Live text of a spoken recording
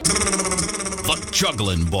The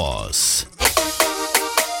Juggling Boss.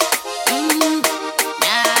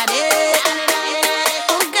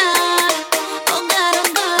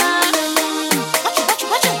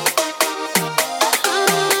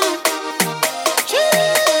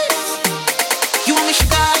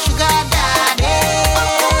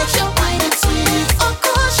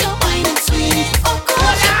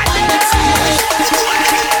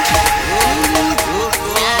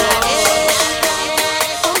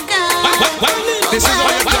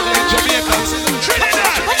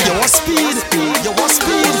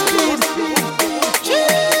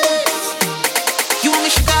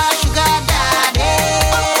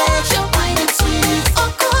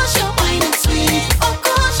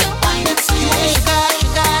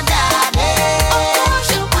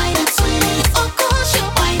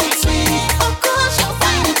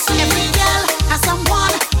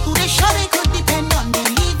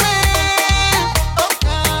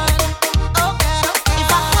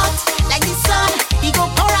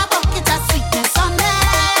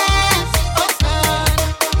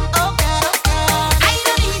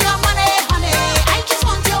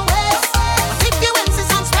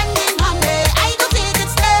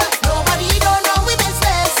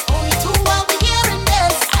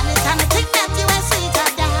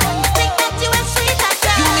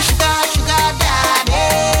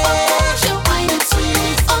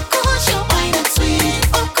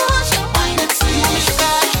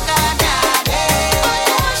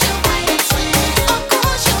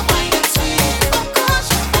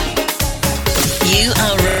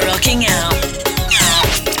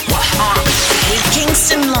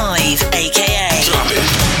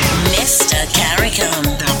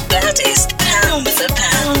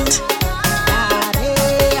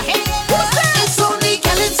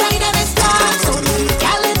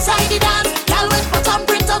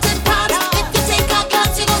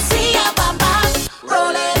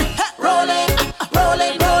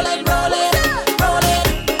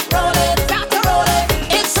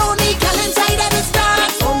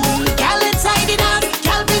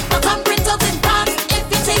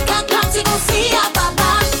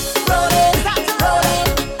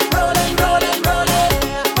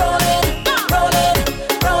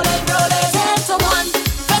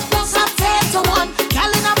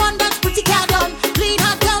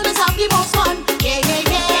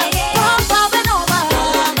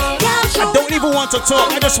 To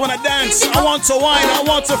talk, I just wanna dance. I want to wine, I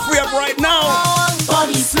want to free up right now.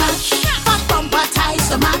 Body smash, fat bumper ties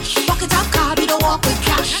to match. Pocket up card, we don't walk with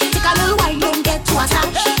cash. Take a little wine, don't get too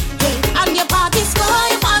attached. Hey, and your party score,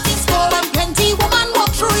 and plenty woman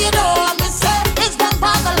walk through your door. Me say it's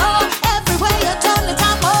bumper galore. Everywhere you turn the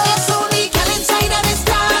time on. It's only gal inside and it's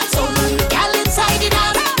dance. Only gal inside the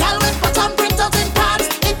dance. Gal with bottom printers in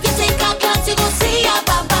pants. If you take a glance, you gon' see a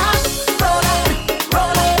bam bam. Rolling,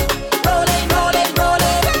 rolling, rolling, rolling,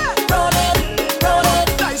 rolling, rolling, rolling.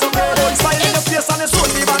 In the face and the soul,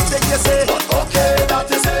 the man take you say, okay, that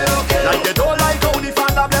is it, okay. Like they don't like how the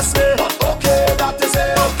Father bless me, okay, that is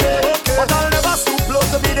it, okay. But I'll never stoop low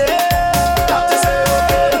to be there, that is it,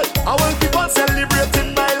 okay. I will keep on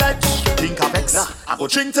celebrating my life. Think of X, I go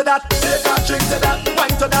drink to that, take a drink to that,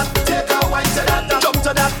 wine to that, take a wine to that, jump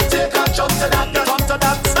to that, take a jump to that, turn to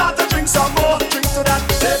that, start to drink some more, drink to that,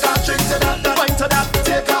 take a drink to that, wine to that,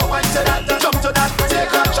 take a wine to that, jump to that,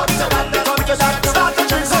 take a jump to that, turn to that, start to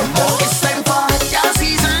drink some more. It's time for your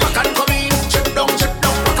season, rock and come in, chip down,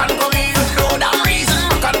 rock and come in, no damn reason,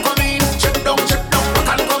 rock and come in, chip down, rock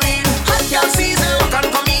and come in, hot your season, rock and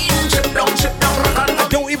come in, chip down, rock and come in. I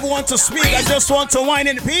don't even want to speak, I just want to wine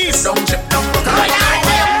in peace. Chip down, rock and come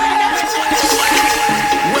in.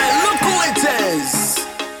 Well, look who it is.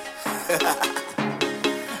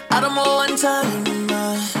 Adamo one time.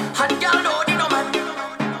 Hot girl, no, no man.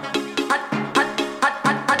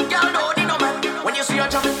 Hot girl, no man. When you see her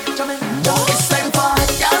jumping. It's time for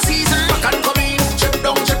hot girl season. Rock and come in, chip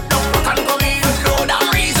down, rock and come in. No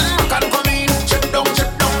damn reason, rock and come in, chip down,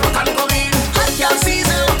 rock and come in. Hot girl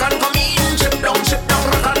season, rock and come in, chip down,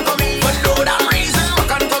 rock and come in. But no damn reason,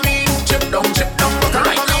 rock and come in, chip down, rock and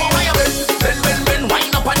come in. Right now, why you bend,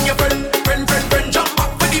 wind up on your friend, jump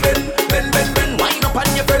back for the bend, wind up on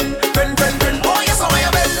your friend. Oh yes, how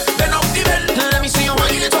you bend up the bend. Let me see you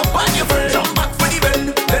wind it up on your friend. Jump back for the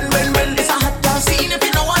bend. It's a hot girl scene if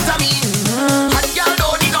you know what I mean. Hot girl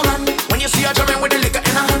don't need no man. When you see her drumming with the liquor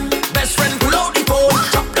in her hand, best friend pull out the phone,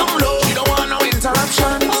 drop down low. She don't want no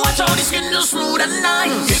interruption. Watch how the skin just smooth and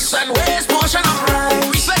nice. Hips and waist portion of right.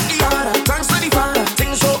 Respect the order, thanks to the Father.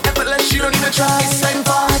 Things so effortless, she don't even try. It's time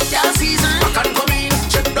for hot girl season. Rock and come in,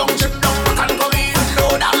 chip down, rock and come in. No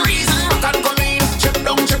damn reason, rock and come in, chip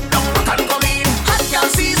down, rock and come in. Hot girl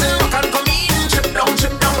season, rock and come in,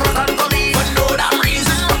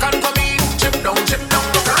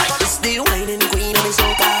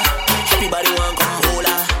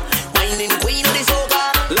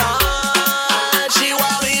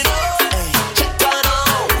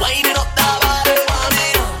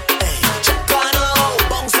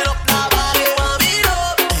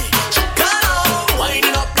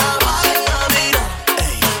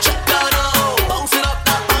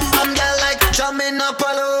 up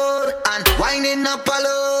alone and winding up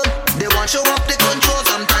alone. They want show up the control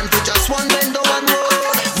sometimes to just one bend or one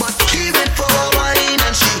road. But he went for a wine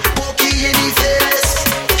and she pokey in the face.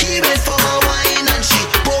 He went for a wine and she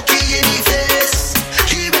pokey in the face.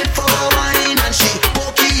 He went for a wine and she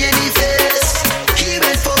pokey in the face. He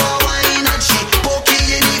went for a wine and she pokey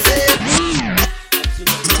in the face.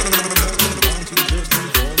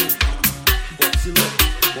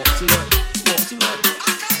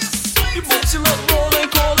 You boxy look rolling,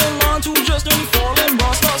 calling, line to just only falling.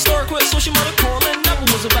 Boss start quit, so she mother calling. Never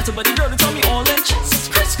was a better, but the girl to tell me all in. Jesus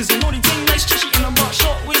Christ, cause you know the thing nice, chitchy in a box,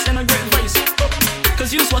 short waist and a great face.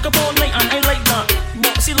 Cause you like a all night and I like that.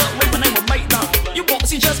 Boxy look right when I will bite that. You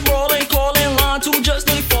boxy just rolling, calling, line to just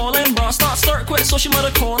only falling. Boss start quit, so she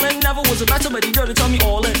mother calling. Never was a better, but the girl to tell me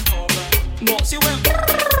all in. Boxy went,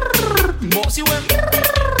 boxy went.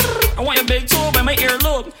 I want your big toe by my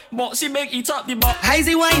earlobe. Boxy big, eat up the box. I's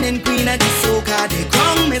the whining queen of the soca. They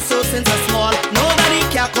crown me so since I'm small. Nobody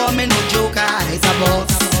can call me no joker. I's a boss.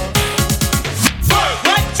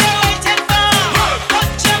 What you waiting for? Put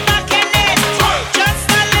your back in it. Just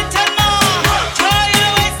a little more. Throw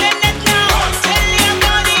your waist in it now. Tell your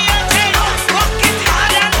body you're ten. Walk it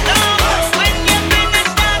hard and long. When you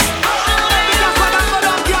finish that,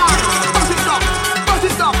 Bust it up, bust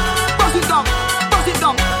it up, bust it up, bust it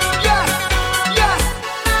up. Yes, yes.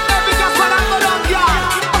 Every girl wanna go down, girl.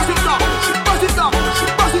 Bust it up, bust it up,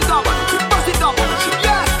 bust it up, bust it up.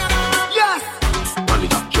 Yes, yes. Run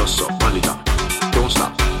it up, just up, run it up. Don't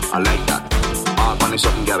stop, I like that. All funny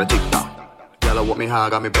something, gotta tick tock. Y'all want me high,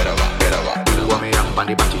 got me better rock, better rock. You want me young,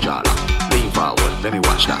 bandy, batty, jala. Lean forward, let me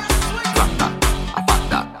watch that. Flap that, I pop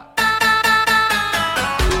that.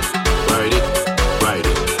 Ride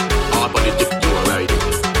it, all bunny tip, you a ride it.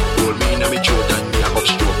 Hold me in a me throat and me a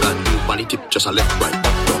upstroke and you bunny tip, just a left, right, up,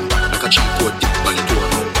 down. Like a cheap code tip, bunny to a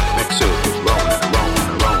round. Make circles round and around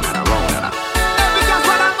and around and around and around. Every girl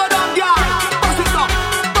wanna go down, girl. Bust it up,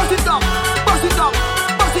 bust it up, bust it up,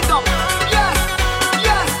 bust it up. Yes,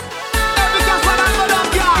 yes. Every girl wanna go down,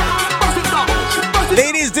 girl. Bust it up, bust it up.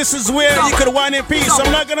 Ladies, this is where you could whine in peace.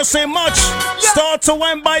 I'm not gonna say much. Start to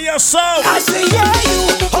whine by yourself. I say yeah you,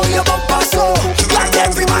 hold your bumper so. Got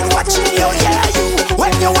everyone watching you, yeah you.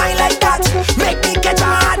 When you whine like that, make me catch a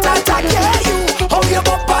heart attack, yeah you. Hold your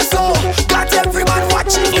bumper so. Got everyone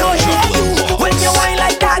watching you, yeah you. When you whine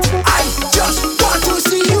like that, I just want to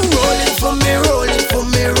see you roll it for me, roll it for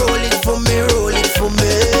me, roll it for me, roll it for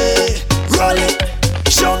me. Roll it,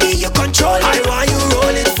 show me you control it. I want you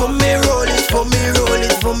roll it for me, roll it for me, roll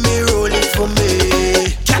it for me, roll it for me.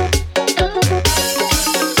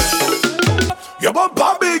 Your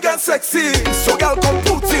bumper big and sexy, so girl come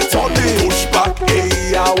put it on me. Push back,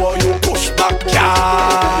 hey, I want you push back,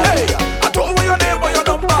 yeah. Hey, I don't want your name or your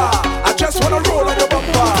number, I just wanna roll on your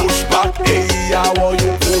bumper. Push back, hey, I want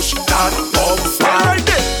you push that bumper. Right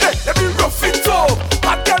there, hey, let me rough it up.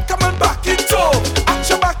 Hot girl come and back it up. At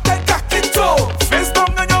your back and cock it up. Face down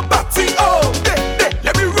and your body up. Hey,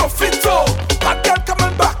 let me rough it up. Hot girl come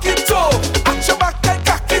and back it up. At your back and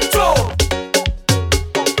cock it up.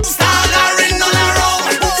 Staggering all around,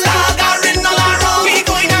 staggering all around. We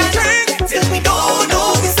going to drink till we don't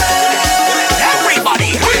know we say.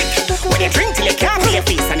 Everybody drink. When you drink till you can't feel your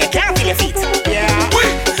feet and you can't feel your feet. Yeah.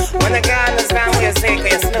 When the girl is down, you say,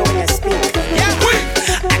 you slow when you speak. Yeah.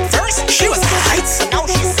 At first she was hot, so now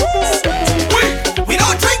she's sweet. We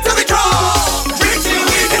don't drink till we drunk. Drink till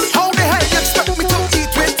we get. How the hell you expect me to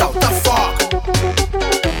eat without a fork?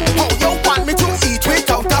 How you want me to eat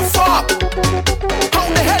without a fork? How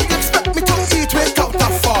the hell you expect me to eat without a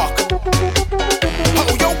fork? How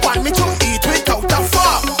you want me to eat without a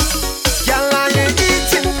fork? Girl, I ain't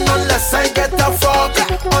eating unless I get a fork.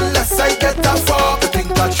 Unless I get a fork. You think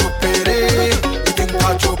that you pay? You think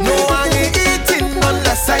that you pay? No, I ain't eating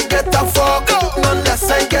unless I get a fork. Unless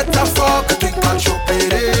I get a fork. You think that you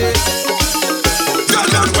pay?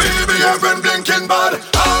 Girl, and we behaving blinking bad.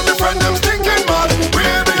 All my friends them stinking mad. We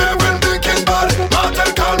behaving blinking bad.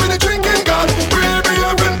 Martin call me the drinking god. We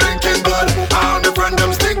behaving blinking bad. All my friends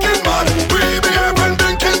them stinking mad. We behaving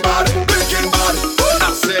blinking bad. Blinking bad.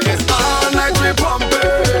 I say it's all night we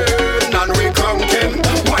pumping and we crunking,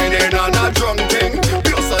 whining on a drunk thing.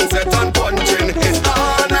 Pure sunset and punching. It's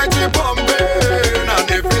all night we pumping,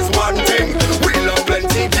 and if it's one thing, we love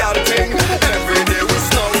plenty girl thing. Every day we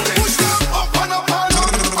snorting. Up and up and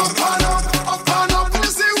up, up and up, up and up. You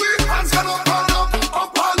see we hands gone up and up,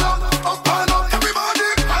 up and up, up and up. Everybody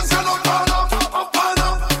hands gone up and up, up and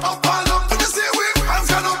up, up and up. You see we hands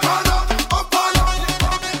gone up and up, up and up.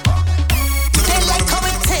 They like how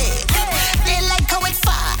it take, they like how it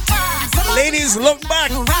fat. Ladies, look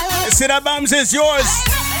back and see that bombs is yours.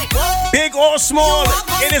 Big or small,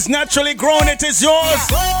 it is naturally grown, it is yours.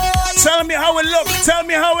 Tell me how it look, tell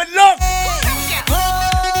me how it look.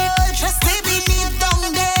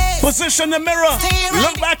 Position the mirror,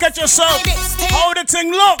 look back at yourself. How the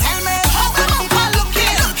thing look?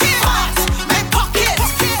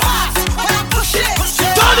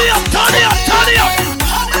 Turn it up, turn it up, turn it up.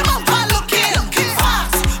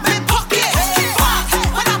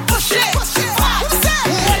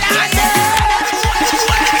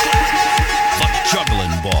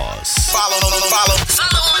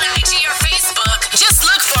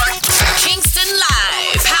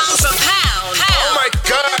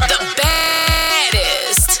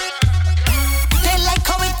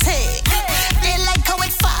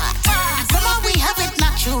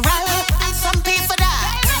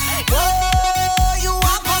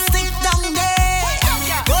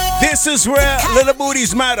 This is where little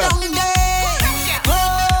booties matter.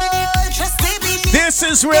 This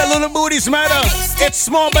is where little booties matter. It's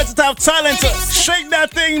small, but it have talent. Shake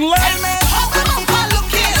that thing left.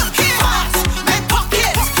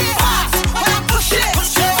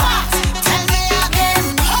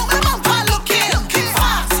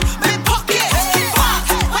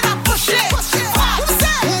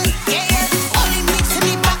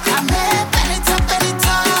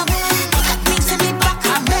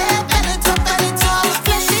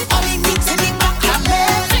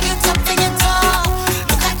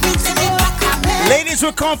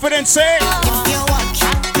 With confidence, say. If you want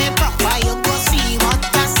chat me proper, you go see what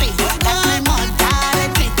I say. That my mother,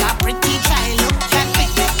 it a pretty child, look at me.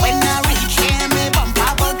 When I reach here, me bump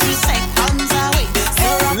about 3 seconds away.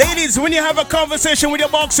 Ladies, when you have a conversation with your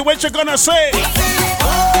boxer, what you gonna say? Oh,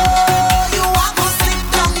 you are gonna sit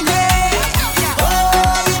down there.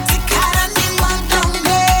 Oh, you take out and you want down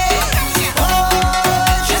there.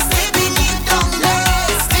 Oh, just stay beneath down there.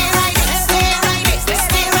 Stay right there, stay right there,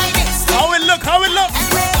 stay right there. How it look, how it look?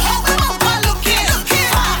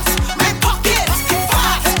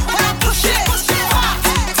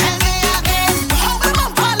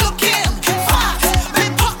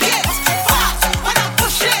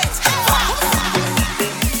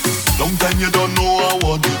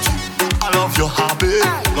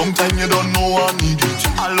 Long time you don't know I need it.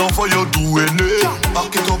 I love for you doing it.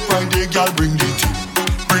 Back it up right there, girl, bring it.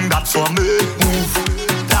 Bring that for me. Move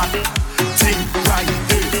that thing right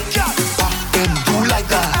there. Back and do like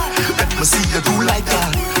that. Let me see you do like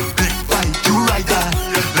that. Big bite, you right that.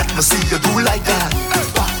 Let me see you do like that.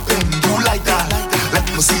 Back and do like that. Let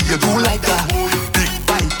me see you do like that. Big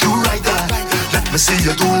bite, you right that. Let me see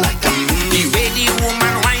you do like that. The way the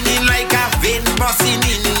woman whining like a vein busting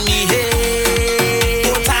in me head.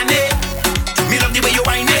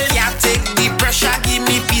 Give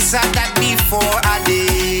me piece of that before I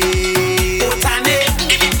did.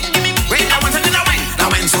 When I want another wine, that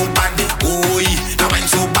went so bad, boy. That went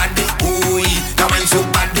so bad, boy. That went so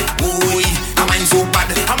bad, boy. That went so bad.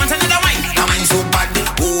 I want another wine, that went so bad,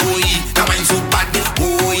 boy. That went so bad,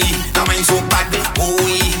 boy. That went so bad,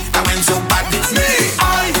 boy. That went so bad. Me,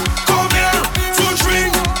 I come here to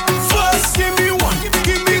drink. First, give me one,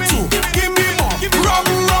 give me two, give me more. Rum,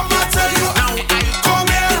 rum, I tell you. Now I come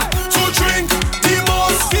here to drink.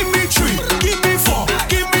 Give me 3, give me 4,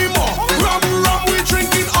 give me more. Rum, rum, we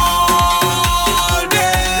drinking all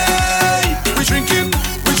day. We drinking,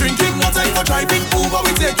 no time for driving. Uber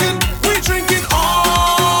we taking. We drinking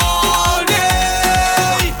all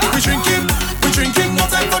day. We drinking, no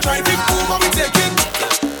time for driving. Uber we taking.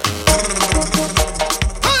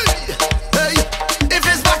 Hey, if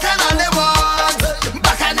it's bacchanal they want,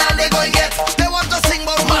 bacchanal they going get. They want to sing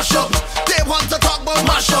about mash up. They want to talk about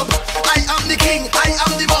mash up. I am the king, I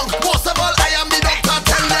am the monk. Most of all, I am the doctor.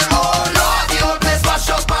 Tell them, oh Lord, the old place mash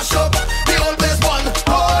up, mash up. The old place one.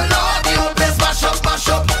 Oh Lord, the old place mash up, mash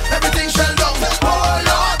up. Everything shell down.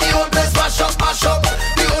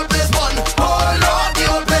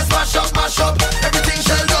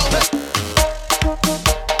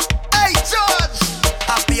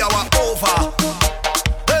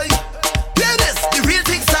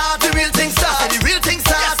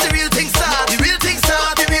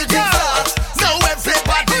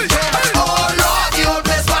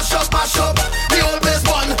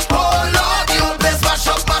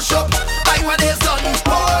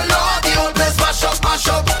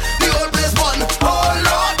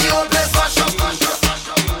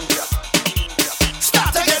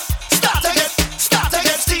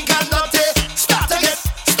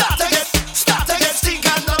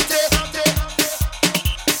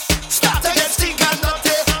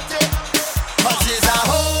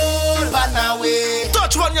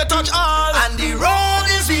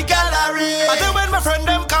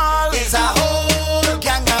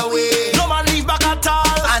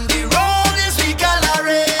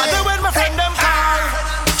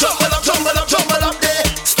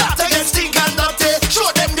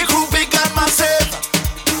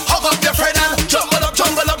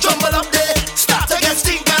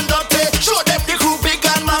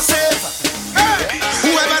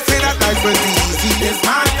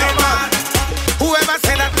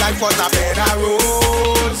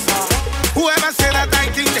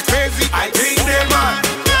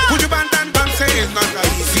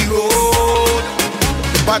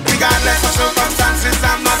 But regardless of circumstances,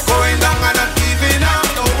 I'm not going down and not giving up.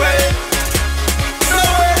 No way, no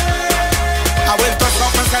way. I will dust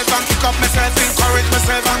off myself and pick up myself, encourage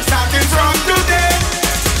myself. I'm starting from today,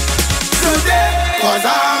 today. Cause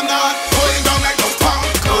I'm not going down like no punk.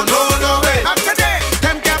 No, no, no way. Up today,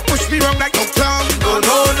 them can't push me wrong like no clown. No,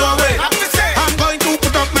 no, no way. Up today, I'm going to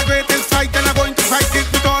put up my greatest fight and I'm going to fight it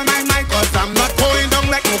with all my might. Cause I'm not going down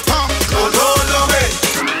like no punk. No, no, no way.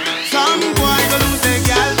 Some boy gonna lose their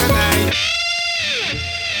gal tonight.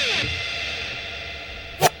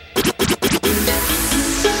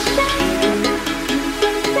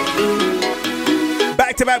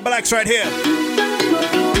 Back-to-back blacks right here.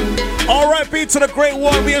 R.I.P. to the great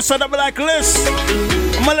warriors on the black list.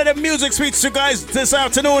 I'm gonna let the music speak to you guys this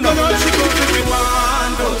afternoon. No, she goes if you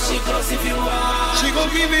want. No, she goes if you want. She gon'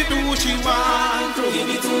 give it to who she want. Give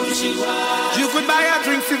it to who she want. You could buy her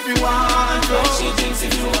drinks if you want. She drinks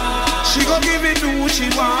if you want. She gon' give it to who she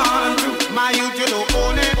want. My youth, you don't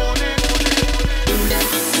own it.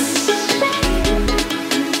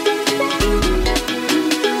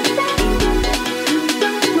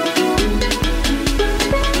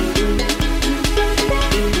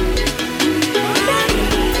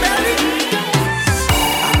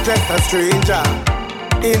 Just a stranger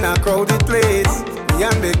in a crowded place. Me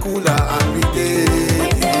and the cooler and we day.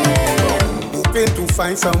 Hoping to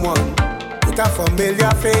find someone with a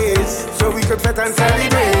familiar face, so we could fit and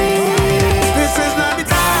celebrate. This is not the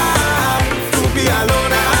time to be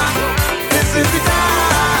alone. This is the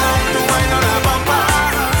time to wind on a bumper.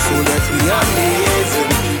 So let's be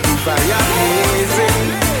amazing, keep the fire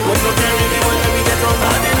blazing. When no carry me when we get on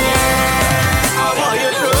hard in here. I want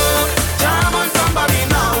you to jam on somebody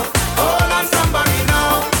now. Hold on somebody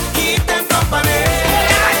now. Keep them company.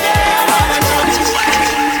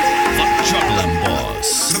 The Juggling Boss.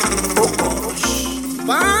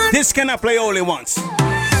 This cannot play only once.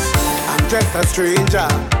 I'm just a stranger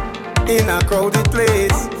in a crowded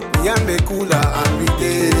place. Me and the cooler and we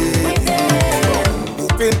day.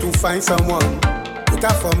 Hoping to find someone with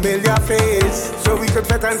a familiar face, so we could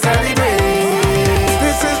fit and celebrate.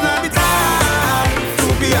 This is not the time to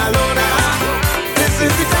be alone. This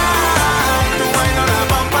is the time to wind on a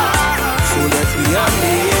bumper. So let's be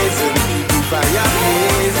amazing, keep the fire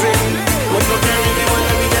blazing. When no carry me when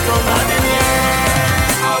we get on hard in here.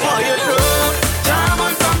 I want you to jam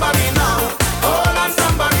on somebody now. Hold on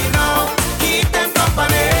somebody now. Keep them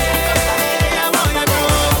company. I want you to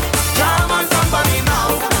jam on somebody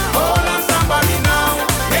now. Hold on somebody now.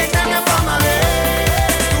 Make them your family.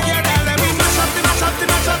 Together let me mash up the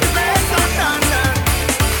place and dance.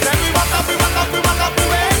 Let me walk up the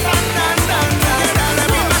waist and dance. Together let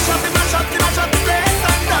me mash up the place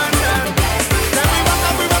and dance. Let me walk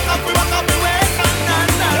up the waist and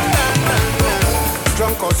dance.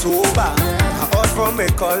 Drunk or sober, I out from a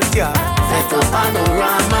culture. Set up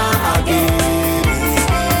panorama again.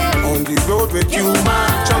 On the road with you, man,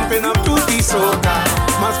 jumping up to the soca.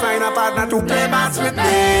 Must find a partner to play bass with me.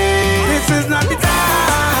 This is not the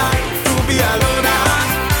time to be alone.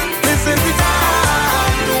 This is the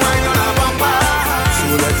time to wind on a bumper.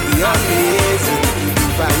 So let's be amazing, be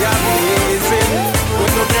fire amazing.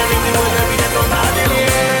 When no carry me when we get on hard in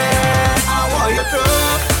here. I want you to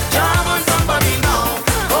jam on somebody now.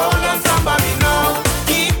 Hold on somebody now.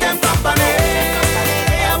 Keep them company.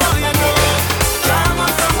 I want you to jam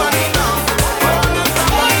on somebody now. Hold on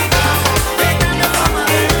somebody now. Make them your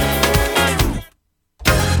family.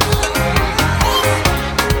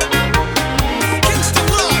 Kingston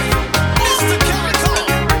Live, Mr. Carrico.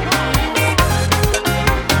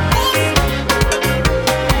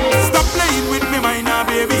 Stop playing with me, minor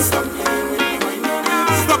baby. Stop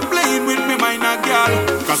playing with me, minor girl.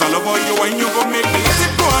 Cause I love how you when you go make me let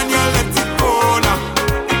it go and you let it go now.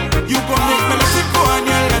 You go make me let it go and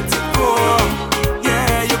you let it go.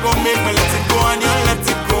 Yeah, you go make me let it go and you let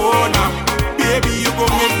it go now. Baby, you go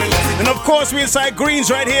make me let it go. And of course, we inside Greens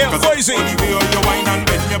right here. Boise. The way how you whine and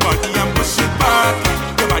bend your body and push it back.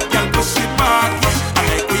 Your bad girl push it back. I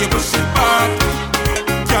like when you push it back.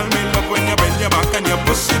 Girl, me love when you bend your back and you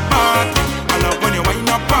push it back. I love when you whine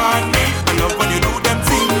up on me. I love when you do them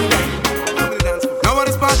things. Now all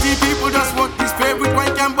these party people just want this favorite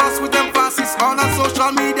wine can bust with them passes. All on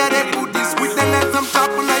social media they put this with them let them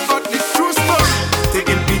topple like got this true story.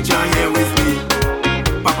 Taking picture here with me,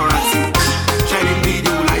 paparazzi, shining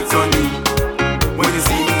video lights on me. When you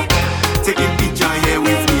see me, taking picture here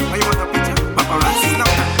with me. Why you want a picture? Paparazzi,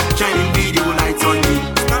 shining video lights on me.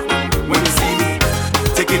 When you see me,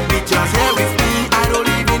 taking picture here with me. I don't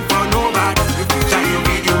leave in for nobody. Shining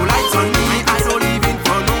video lights on me. I don't leave in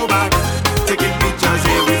for nobody. Taking pictures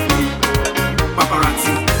here with me,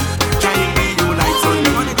 paparazzi, shining video lights on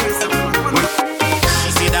me.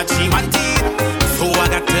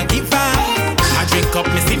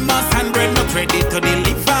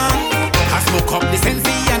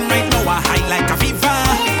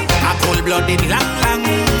 body long, long.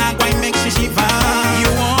 I'm going make she shiver. You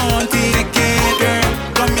want it, take it, girl.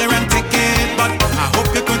 Come here and take it, but I hope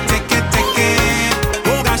you could take it, take it.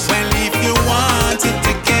 Oh gosh, well if you want it,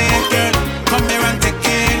 take it, girl. Come here and take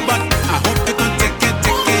it, but I hope you could take it,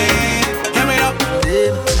 take it. Give it up.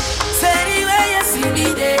 Say anywhere you see me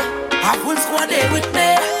there, I full squad there with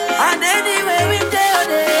me, and anywhere we there,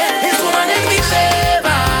 it's woman in me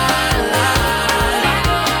favor.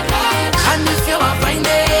 And if you are fine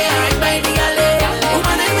there, right by the alley,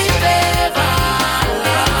 woman in me favor.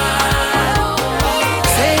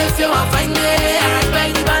 Say if you are fine there, right by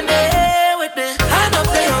the band there with me, hand up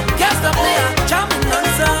there, can't stop there, jamming on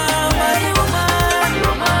somebody, woman.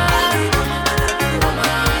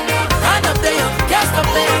 Hand up there, can't stop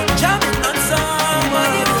there, jamming on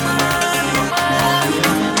somebody, woman.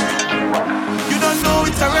 You don't know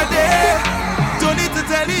it's already. Don't need to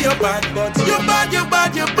tell you you're bad, but you're bad, you're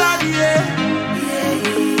bad, you're bad, yeah.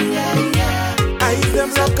 I see them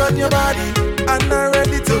lock on your body and I'm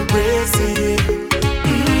ready to brace it.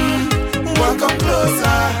 Welcome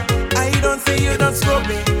closer. I don't see you, don't slow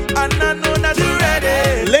me, and I know that you're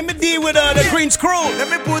ready. Let me deal with the Green's crew. Let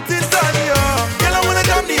me put it on you. Girl, I wanna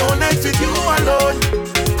jam the whole night with you alone.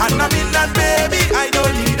 And I'm in that baby, I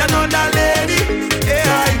don't need another lady.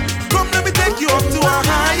 Yeah, come let me take you up to a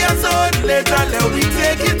higher zone. Later let me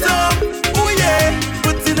take it up. Oh yeah,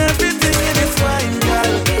 putting everything in its fine,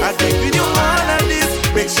 girl. I take with you all of this.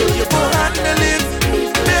 Make sure you go handle it.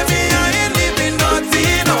 Baby, I ain't leaving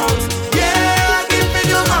nothing out. Yeah, I give with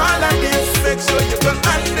you all of this. Make sure you go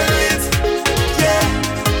handle it. Yeah,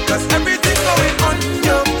 cause everything going on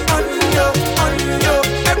you, on you, on you.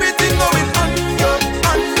 Everything going on you,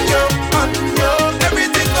 on you, on you.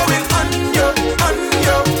 Everything going on you, on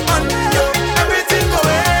you, on you. Everything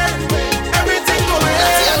going, everything going.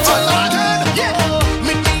 Yeah,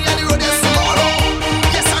 meet me on the road this tomorrow.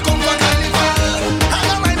 Yes, I come for carnival.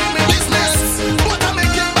 I'm minding my business, but I'm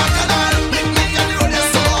making bacchanal. Meet me on the road this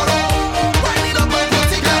tomorrow. Winding up my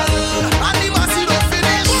pretty girl, and the massive don't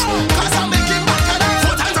finish, 'cause I'm making bacchanal.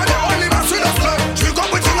 4 times a day, only massive don't fly. She come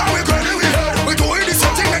with you and we gonna we head. We doing the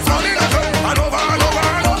same thing next morning again, and over and over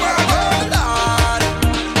and over again. Lord,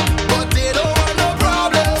 but they don't want no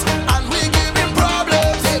problems, and we giving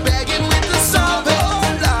problems. They begging with the stop it.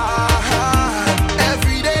 Lord,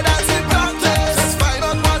 every day that's in practice. Find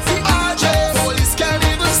out what's the urges. Police can't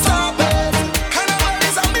even stop it. And I want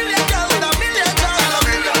is a million girl with a million girl and a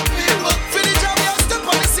million people. For the job, you step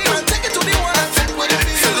on the scene and take it to the one and take what it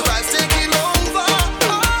is. The vibes taking over.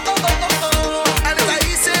 And it's like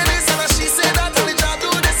he say this and she say that, and the job do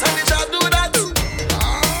this and the job do that.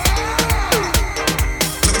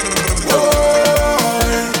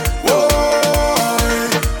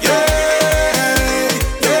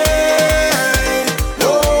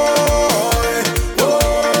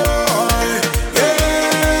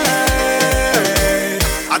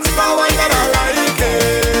 I tip her wine and I like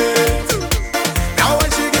it. Now when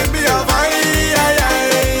she give me a vibe,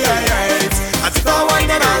 I tip her wine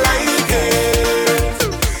and I like it.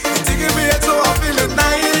 She give me it so I feel it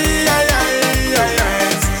nice.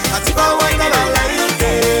 I tip her wine and I like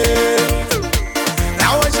it.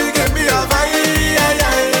 Now when she give me a vibe,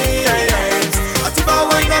 I tip her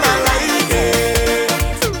wine and I like it.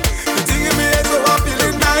 She give me it so I feel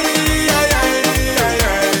it nice.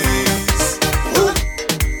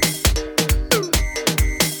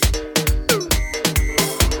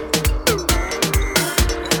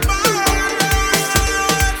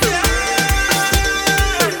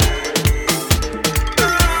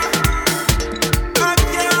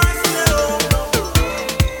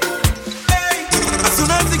 As soon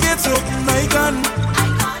as he gets up, I can.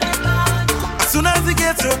 As soon as he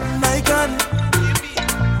gets up, I can.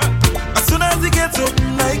 As soon as he gets up,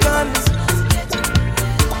 I can.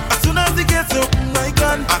 As soon as he gets up, I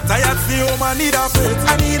can. I'm tired, stay home, I need a fit.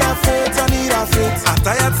 I need a fit, I need a fit. I'm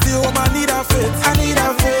tired, stay home, I need a fit. I need a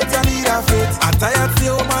fit, I need a fit. I'm tired, stay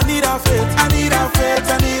home, I need a fit. I need a fit,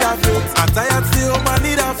 I need a fit. I'm tired, stay home, I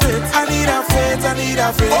need a fit. I need a fit, I need a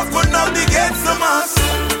fit. Open up the gates to mass.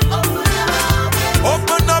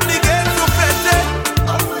 Open up the gates to Fete.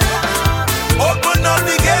 Open up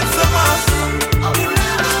the gates to mass.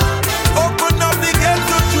 Open up the gates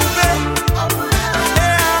to Juve.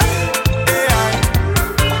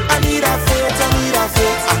 I need a fit, I need a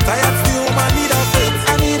fit. I'm tired, still, I need a fit.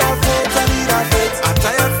 I need a fit, I need a fit. I'm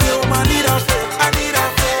tired, still, I need a fit. I need a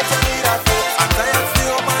fit, I need a fit. I'm tired,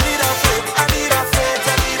 still, I need a fit. I need a fit,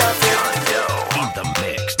 I need a fit. In the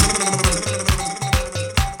mix.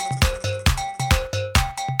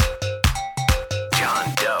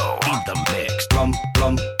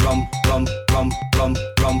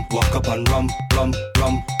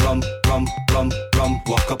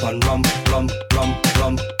 and rum, rum, rum,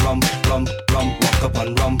 rum, rum, rum, rum. Walk up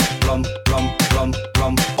and rum, rum, rum, rum,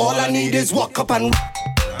 rum. All I need is walk up and.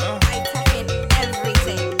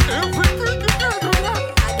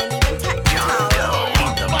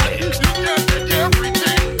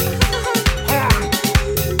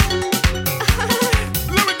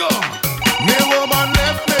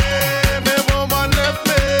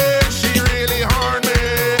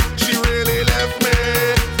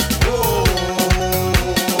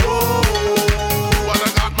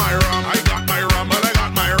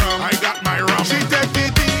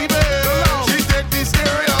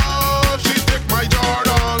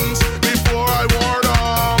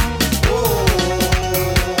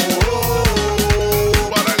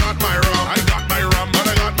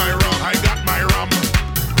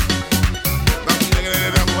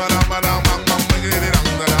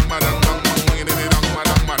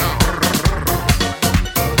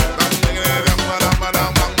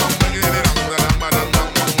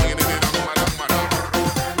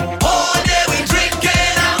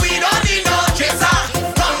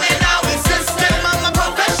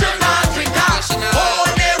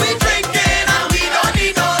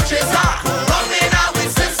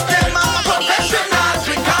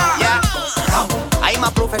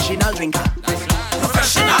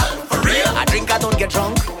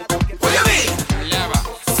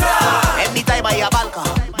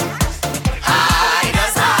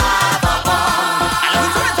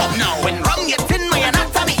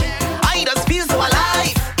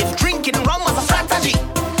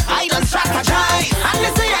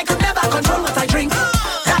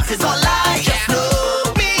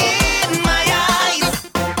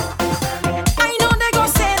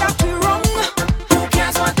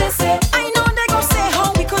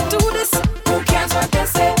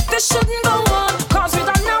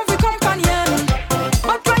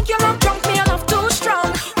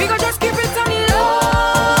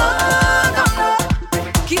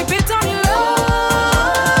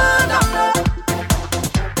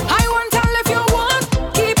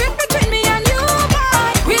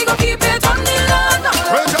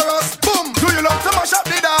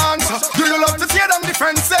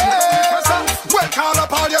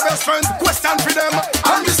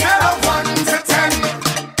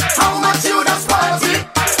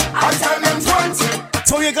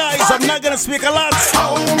 Speak a lot.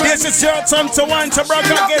 This is your time to wind to broke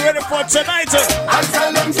out. Get ready for tonight. I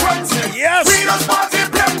tell them 20. Yes. We just party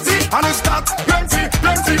plenty. And it's that plenty,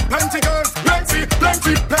 plenty, plenty girls. Plenty,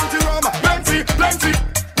 plenty, plenty rum. Plenty, plenty.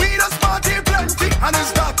 We just party plenty. And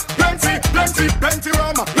it's that plenty, plenty, plenty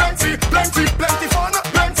rum. Plenty, plenty, plenty fun.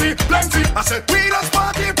 Plenty, plenty. I said we just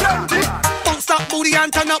party plenty. Don't stop booty and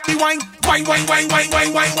turn up the wine. Wine, wine, wine, wine,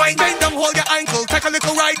 wine, wine, wine. Bend down, hold your ankle. Take a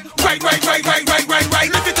little ride. Ride, ride, ride, ride, ride, ride, ride.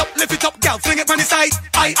 Lift it up, girl, fling it on the side.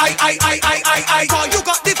 I. Cause you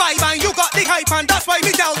got the vibe and you got the hype, and that's why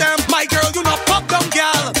we tell them, my girl, you not pop them,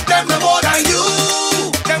 girl. Them no more than you.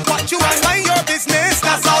 Them watch you and mind your business.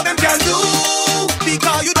 That's all them can do.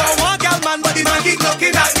 Because you don't want girl, man, but the man keep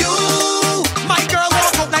looking at you. My girl,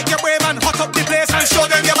 walk out like you're brave and hot up the place and show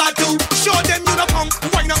them your bad too. Show them you no punk.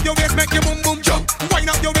 Wind up your waist, make your boom boom jump. Wind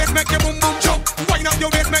up your waist, make your boom boom jump. Wind up your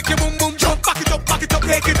waist, make your boom boom jump. Back it up,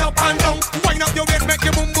 take it up and down. Wind up your waist, make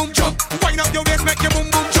your boom boom jump. Wind up your waist, make your boom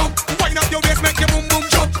boom jump. Wind up your waist, make your boom boom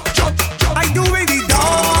jump, jump, jump. I do really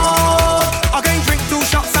dog. I can drink 2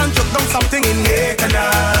 shots and jump down something in here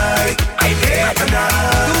tonight. I'm here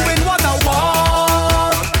tonight. Doing what I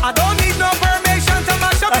want. I don't need no permission to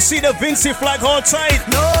mash up. I see the Vinci flag hold tight.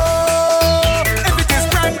 No. If it is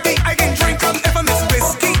brandy, I can drink 'em. If I miss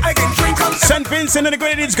whiskey, I can drink 'em. St. Vincent and the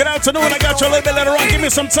Grenadines, good afternoon. I got you a little bit later on. Give me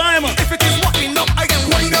some time. If it is walking up, I can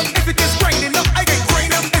wind up. If it is grinding up, I can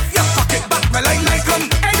grind up. If you fuck it back, well, I like 'em.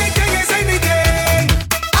 Anything is anything.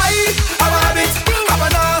 I have a habit, have a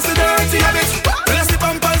nasty, dirty habit. When I slip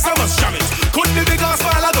on pants, I must jam it. Could be big or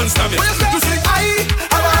small, I don't stab it. You say, I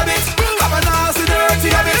have a habit, have a nasty, dirty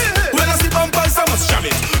habit. When I slip on pants, I must jam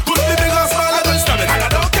it. Could be big or small, I don't stab it. And I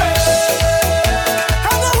don't care.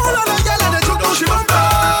 And the whole of the girl and the juke, she bumper.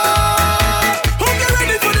 Who get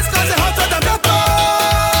ready for this? 'Cause it's hotter than pepper.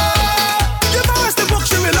 Give her the book,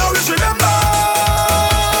 she will always remember.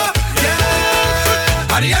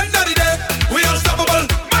 Yeah. At the end of the day, we unstoppable.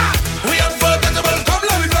 We unforgettable. Come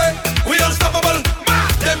let me play. We unstoppable.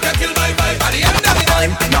 Them can kill my vibe. At the end of the day,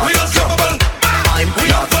 we unstoppable. We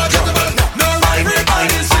unforgettable. No,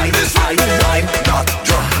 everybody's in this room. I'm not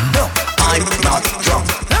drunk. No, I'm not drunk.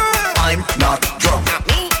 I'm not drunk.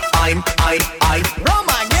 I Rum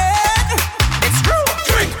again. It's true.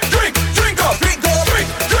 Drink, drink, drink up. Drink up. Drink,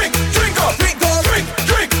 drink, drink up. Drink up. Drink,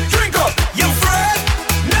 drink, drink up. You friend?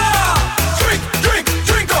 Nah. Drink, drink,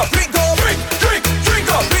 drink up.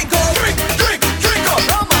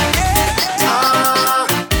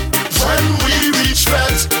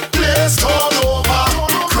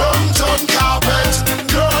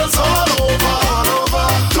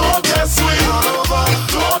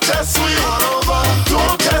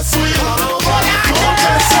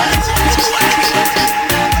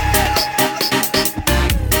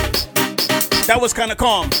 That was kind of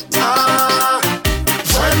calm. When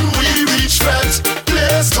we reach fence,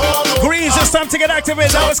 place called over. Greens, it's time to get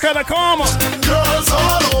activated. That was kind of calm. Girls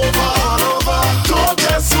all over. Don't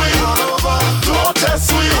test me. Don't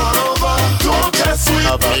test me. Don't test me.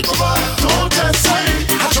 Don't test me.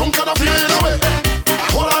 I drunk and I feel it away.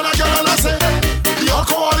 Hold on, I get on, I say. The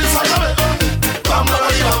alcohol inside of it.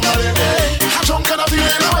 Bambali. I drunk and I feel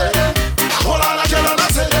it away. Hold on, I get on, I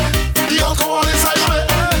say. The alcohol inside of it.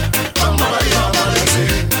 Bambali.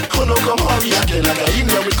 Oh no, come hurry again. Like I in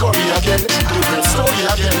there with Corey again. Different story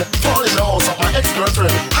again. Fall in the house of my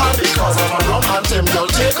ex-girlfriend. All because of a rum anthem. Girl,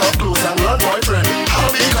 take off clothes and run boyfriend.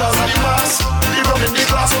 All because of the mask. The rum in the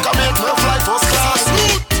glass who can make me fly first class.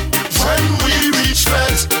 When we reach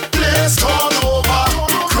fence, place turn over.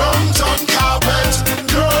 Crumpton carpet.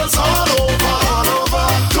 Girls all over.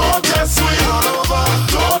 Don't test me.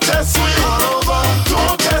 Don't test me.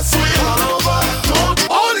 Don't test me.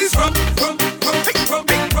 All is rum.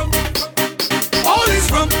 All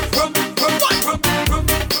is rum.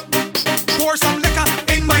 Pour some liquor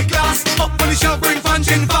in my glass. Up on the shelf, bring Van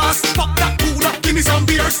Gin fast. Pop that cooler, give me some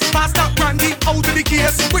beers. Pass that brandy out of the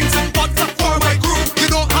case. Bring some vodka for my crew. You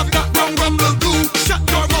don't have that rum will do. Shut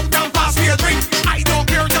your mouth and pass me a drink. I don't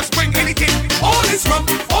care, just bring anything. All is rum,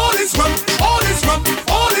 all is rum, all is rum,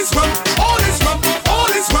 all is rum, all is rum,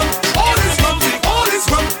 all is rum, all is rum, all is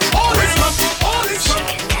rum, all is rum, all is rum.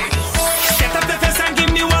 Set up the fence and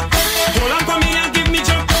give me one. Hold on for me and give me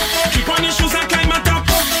jump. Keep on your shoes and climb on top.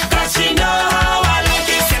 Cause she know how I like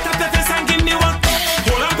it. Set up the fence and give me one.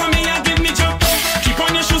 Hold on for me and give me jump. Keep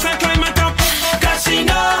on your shoes and climb on top. Cause she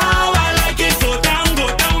know how I like it. Go down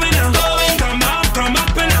when I'm going. Come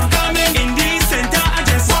up when I'm coming. In the center I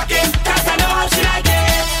just walking. Cause I know how she like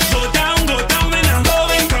it. Go down when I'm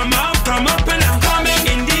going. Come up when I'm coming.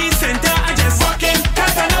 In the center I just walking.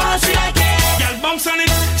 Cause I know how she like it. Y'all bounce on it,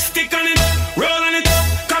 stick on it, roll on it,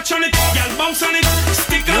 catch on it. Y'all bounce on it,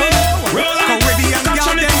 stick on it, roll on it, catch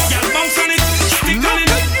on it. Y'all bounce on it, stick on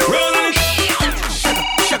it, roll on it.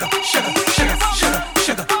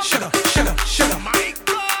 Sugar. My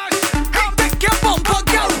gosh. Hey, take your bumper,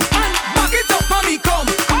 girl, and back it up for me, come.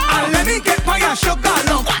 And let me get by your sugar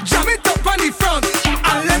lump. Jam it up on the front,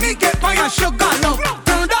 and let me get by your sugar lump.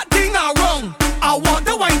 Turn that thing around. I want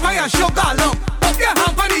the wine by your sugar lump. Put your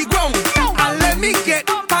hand on the ground, and let me get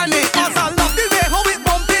on it. 'Cause I love the way how it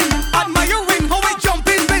bumping, admiring how it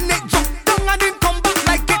jumping. When it drop down and then come back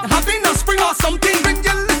like it having a spring or something. When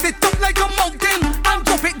you lift it up like a mountain and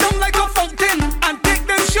drop it down like a fountain, and take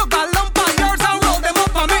them sugar lump of yours and roll them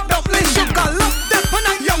up and make dumpling. Sugar lump them on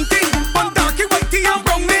a young thing, on darky, whitey and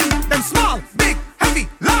browning. Them small, big, heavy,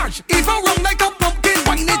 large, even round like a pumpkin.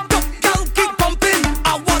 Wind it up, girl, keep pumping. I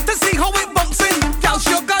want to see how it bouncing. Girl,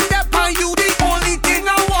 sugar that on you, the only thing I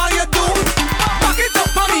want you do. Back it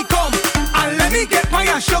up on me, come, and let me get by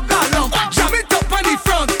your sugar lump. Jam it up on the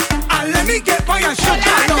front, and let me get by your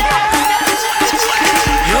sugar lump.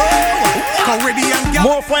 Yo, Caribbean girl,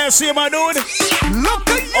 More fire, see my dude. look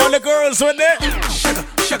at you. All the girls with it. Sugar.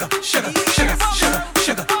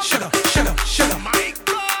 My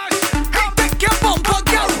gosh. Hey, take your bumper,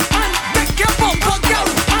 girl, and take your bumper, girl,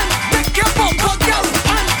 and take your bumper, girl,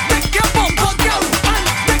 and take your bumper, girl, and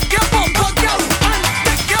take your bumper, girl, and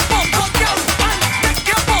take your bumper, girl, and take your bumper, girl, and take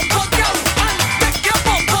your bumper, girl, and take your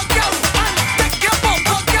bumper, girl, and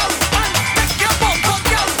take your bumper,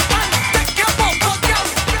 girl, and take your bumper, girl.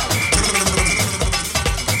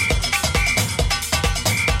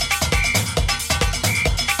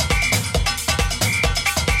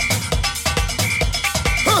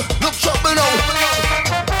 Look trouble now.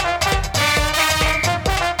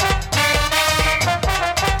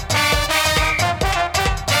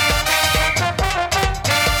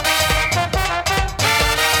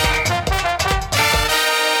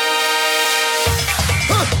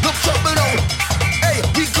 Look trouble now. Hey,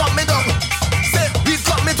 we got me down. Say, we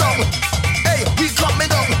got me down. Hey, we got me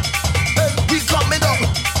down. Hey, we got me down.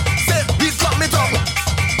 Say, we got me down.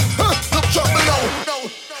 Look trouble now.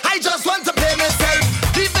 I just want to pay myself.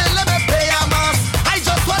 The bill let me pay a mass. I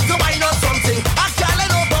just want to wine on something. I can't let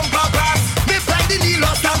no bumper pass. Me blind in the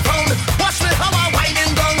lost and found. Watch me how I'm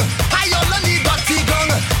whining down. I only need dirty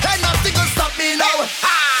gun. And nothing will stop me now.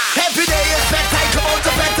 Every day is better. I come out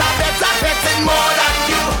to better, betting more than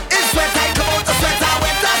you. It's sweat. I come out to sweater,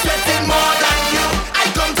 wetter, sweating more than you.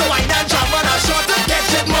 I come to wine and jump on a short to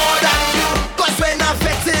catch it more than you. 'Cause when I'm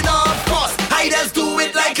fetting off course, I just do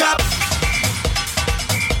it like a.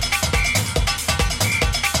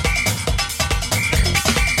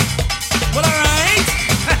 Well, alright.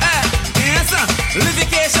 Yes,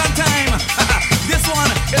 litigation time. This one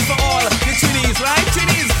is for all the Trinities, right?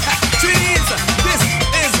 Trinities, this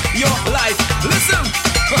is your life.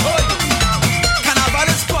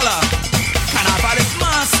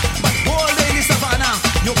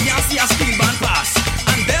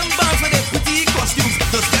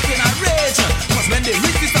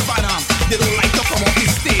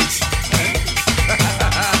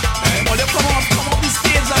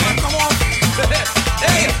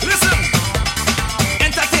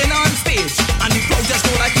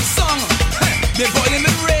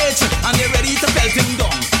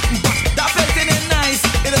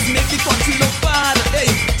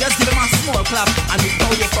 clap and we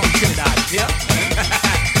know you're from Trinidad, yeah?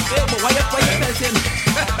 Hey, but why you melting?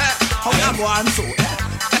 How you go on so?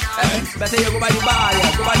 Better you go by the bar,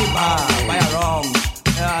 yeah, go by the bar, buy a rum,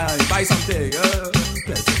 buy something,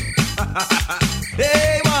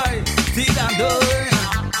 hey boy, till and day,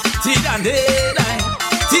 till and day,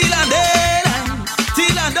 till and day,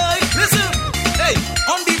 till and day. Listen, hey,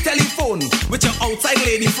 on the telephone with your outside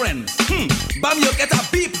lady friend. Bam, you get a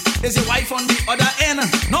beep. Is your wife on the other end?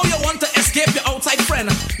 Now you want to escape your outside friend.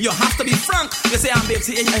 You have to be frank. You say, I'm babe,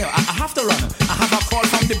 see, I have to run. I have a call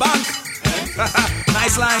from the bank.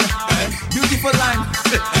 Nice line, beautiful line.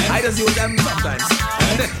 I just use them sometimes.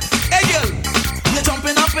 Hey girl, you're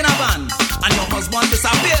jumping up in a van and your husband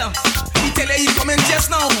disappear. He tell you he coming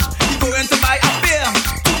just now. He going to buy a beer.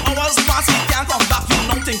 2 hours pass, he can't come back. You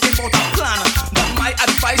not thinking about a plan. But my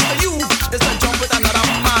advice to you is to jump with another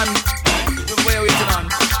man. What are you waiting on?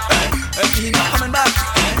 He's not coming back.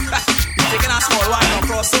 He's taking a small wine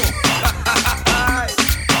across so.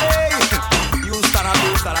 Hey, you start up,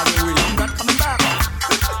 he's not coming back.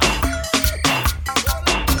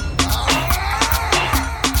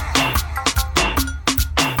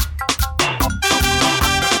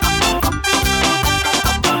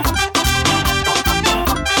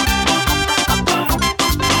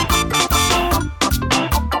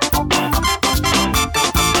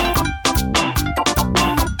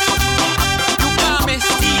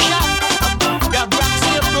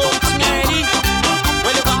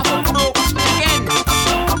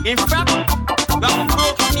 In fact, that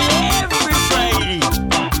broke me every Friday.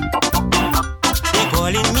 They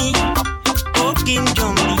calling me, King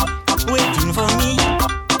Jumbly, waiting for me.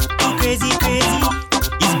 Too crazy, crazy,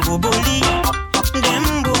 is Boboli. Them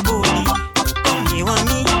Boboli, come here with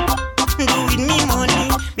me, do with me money.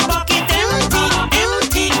 Me pocket empty,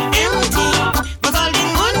 empty, empty. But all the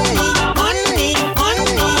money, money, money.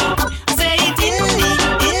 I say it in the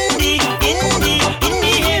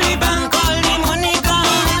hairy bank, all the money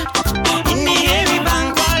gone. In the hairy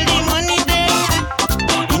bank, all the money dead.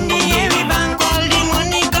 In the hairy bank, all the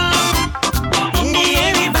money gone. In the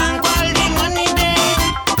hairy bank, all the money dead.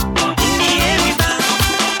 In the hairy bank.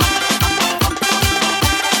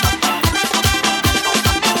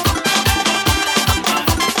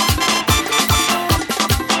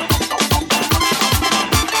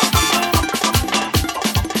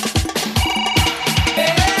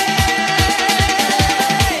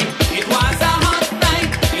 It was a hot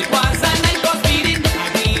night, it was a night for speeding,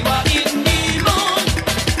 and we were in the mood.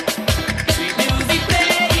 Sweet music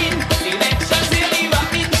playing, selection really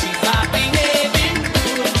rocking, she's not behaving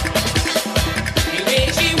good. The way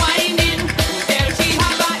she whining, tell she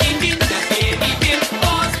have a engine, that baby bill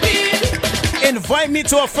for speed. Invite me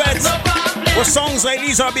to a fete where songs like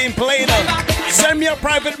these are being played. Send me a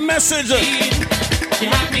private message. She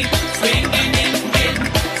had me swinging in all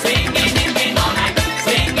night, swinging in all night,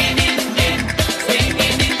 swinging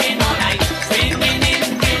in all night,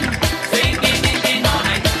 swinging in all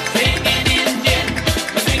night.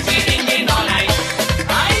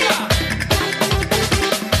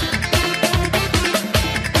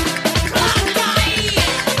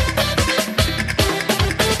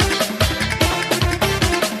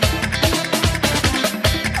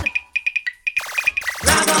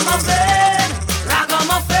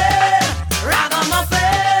 Ragamuffin,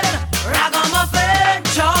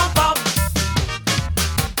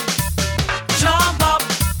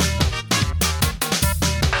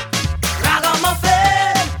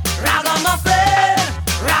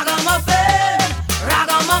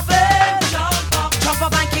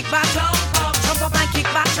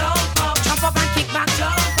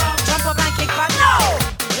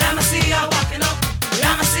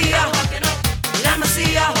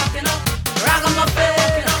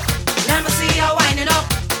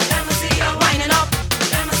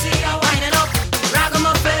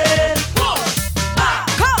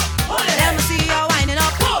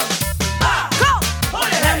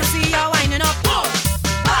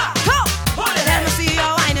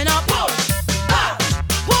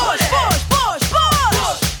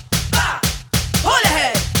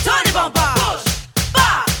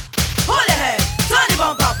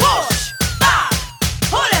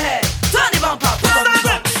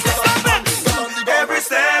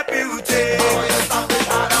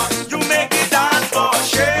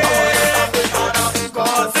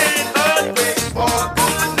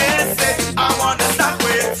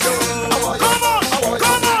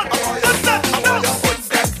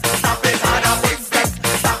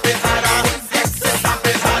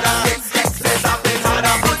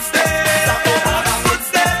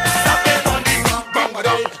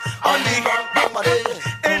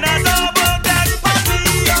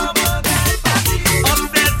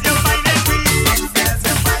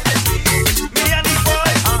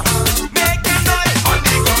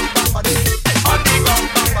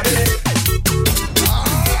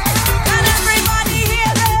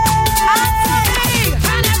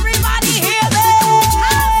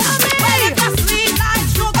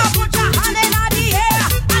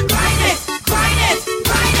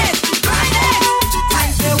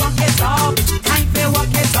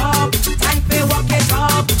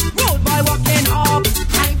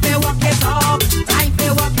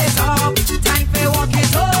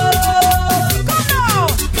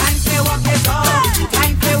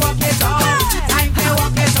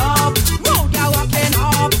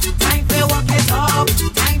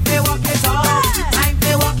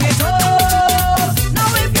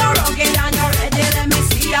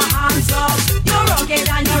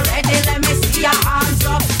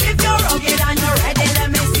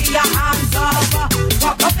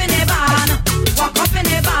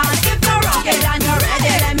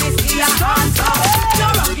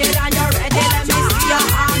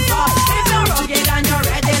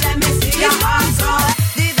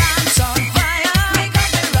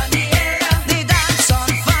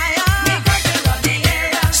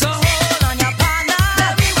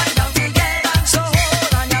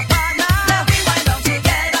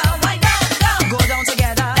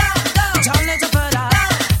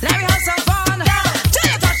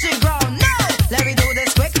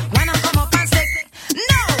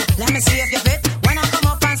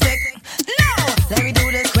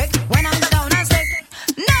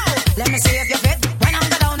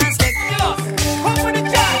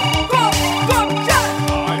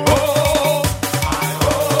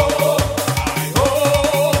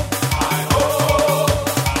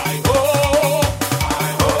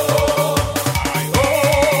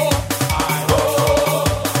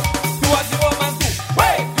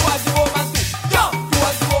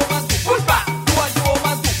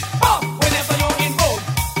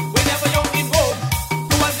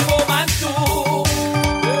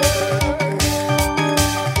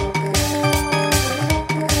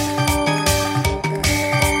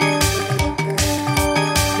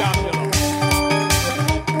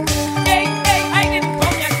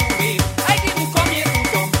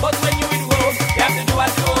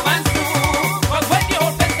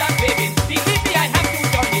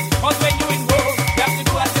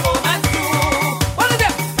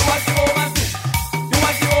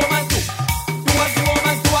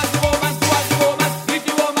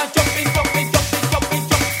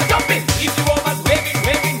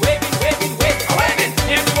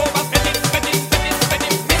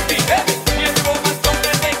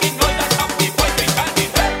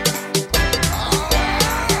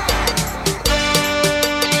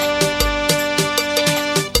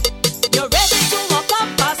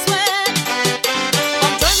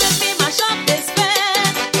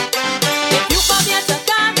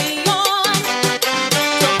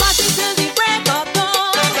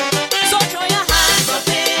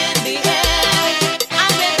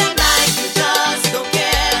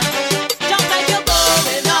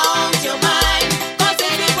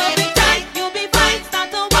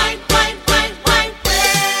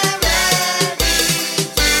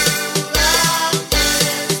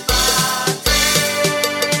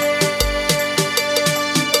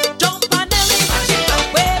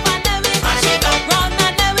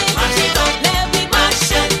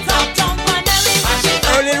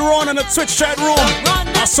 Switch chat room.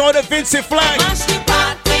 I saw the Vinci flag. Mash the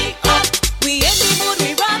party up. We in the mood,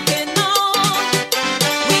 we rockin' on.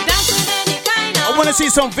 We dancing any kind of. I wanna see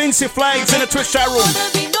some Vinci flags in the Twitch chat room.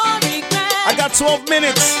 I got 12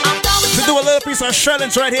 minutes to do a little piece of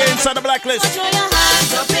challenge right here inside the Blacklist. Throw your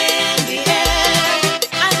hands up in the air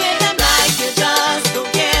and give them like you just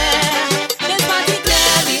don't care. This party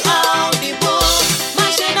clearly out the book.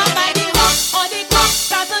 Mashing up by the hook or the crook.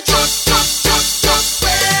 Start to chop, chop, chop, chop.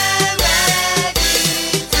 We're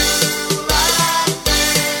ready to rock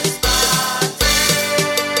this party.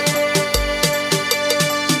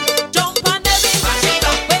 Jump on the beat,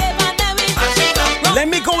 wave on the beat. Let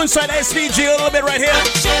me go inside SVG a little bit right here.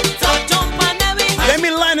 Let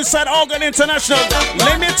me line inside Organ International.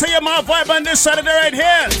 Let me tell you my vibe on this Saturday right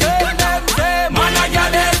here.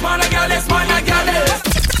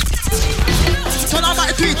 Turn on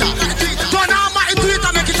my Twitter. Turn on my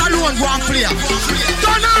Twitter, make it alone, go and play.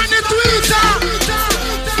 Turn on the Twitter.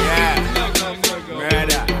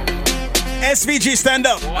 SVG stand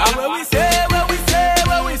up. Where we say.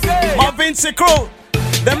 My Vinci crew.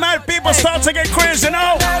 The mad people start to get crazy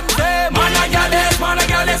now. Man a gallus.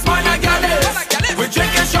 We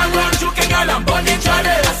drinking strong rum, juking girl and bunny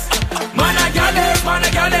chalice. Man a gallus.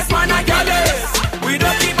 We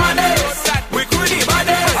don't keep honest. We cool the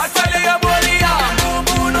baddest. I tell you, bully, boo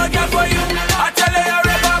boo no girl for you. I tell you,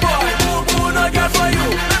 rapper boy, boo boo no girl for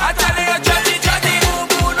you. I tell you, chatty, boo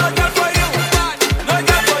boo no girl for you. No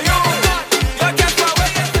girl for you. No girl for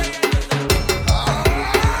you.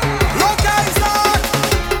 Look, Isaac.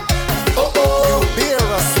 You bear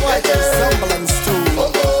a slight resemblance to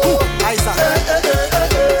Isaac.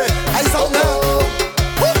 Isaac now.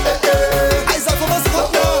 Isaac from us now.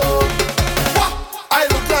 I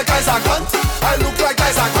look like Isaac Hunt. I look like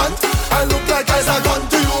Isaac Hunt. I look like Isaac Hunt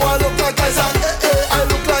to you. I look like Isaac. I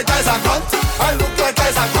look like Isaac Hunt. I look like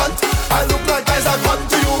Isaac Hunt. I look like Isaac Hunt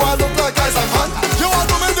to you. I look like Isaac Hunt. You want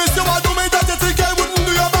to make this? You want to make that? You think I wouldn't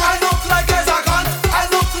do your best? I look like Isaac Hunt. I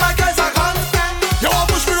look like Isaac Hunt. You want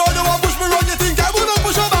to push me round? You want to push me round? You think I wouldn't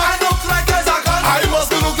push your back? I look like Isaac Hunt. I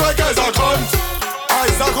must look like Isaac Hunt.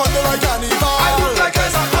 Isaac Hunt like Cannibal. I look like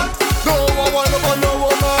Isaac Hunt. No one want upon no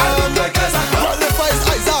woman. I look like Isaac Hunt. Well, if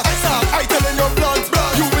Isaac, I telling your blunt.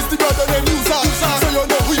 You is the brother and loser. So you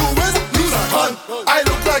know who you is? Loser Hunt. I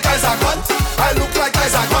look like Isaac Hunt. I look like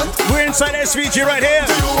Isaac Hunt. We're inside SVG right here.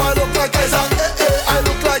 Do you I look like Isaac? I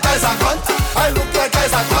look like Isaac Hunt. I look like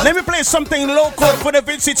Isaac Hunt. Let me play something local for the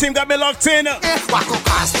Vinci team. Got me locked in. Wacko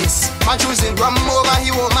cast this. Man choosing rum over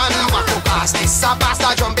he woman. Wacko cast this. A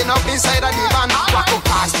bastard jumping up inside of the van. Wacko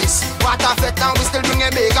cast this. What a fet and we still bring a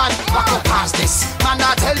bacon. Wacko cast this. Man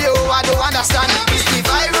I tell you I don't understand. It's the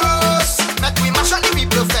virus. Make we mash up the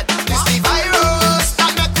people fet. It's the virus.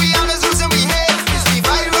 That make we always losing we hate. It's the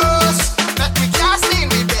virus. Make we can't stay in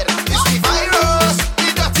the bed. It's the virus.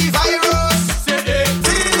 The dirty virus.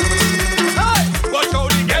 Watch how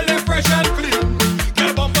the girl is fresh and clean.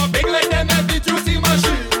 Girl bumper big like them heavy juicy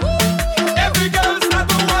machine. Every girl start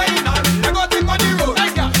to whine and leg out thing on the road. Hey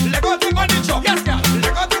girl, leg out thing on the truck. Yes girl,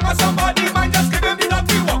 leg out thing on somebody mind just give me that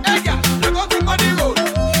free walk. Hey girl, leg out thing on the road.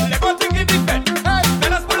 Leg out thing in the bed. Hey,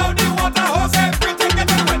 let us pull out the water hose. Everything get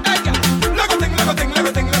wet. Hey girl, leg out thing. Girl just leg out thing. Hey,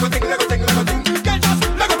 leg out thing.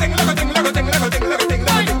 Hey girl,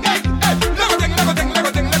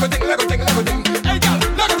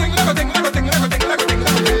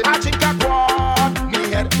 I think I want me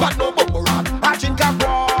head, but no boomerang. I think I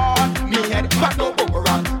want me head, but no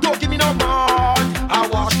boomerang. Don't give me no man. I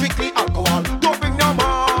want strictly alcohol. Don't bring no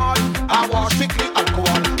man. I want strictly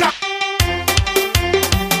alcohol.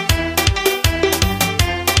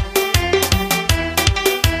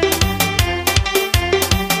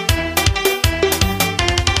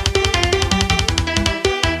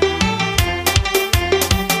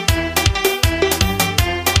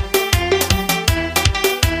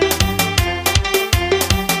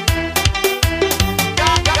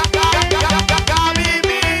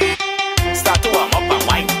 Start to warm up and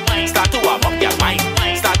wine. Start to warm up your wine.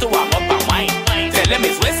 Start to warm up and wine. Tell them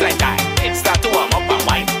it's waistline time. Start to warm up and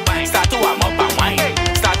wine. Start to warm up and wine.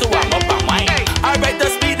 Start to warm up and wine. Alright, the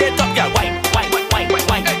speed it up, girl. Wine.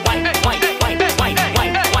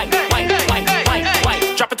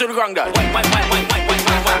 Drop it to the ground, girl.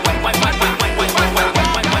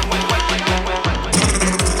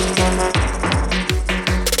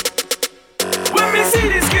 When me see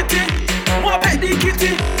this kitty, more bet the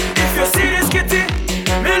kitty. If you see this kitty,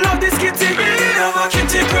 me love this kitty. Me have a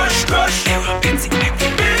kitty crush. Me have a kitty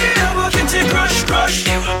crush. Me have a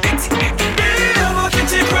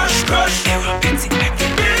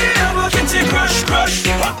kitty crush.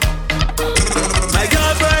 My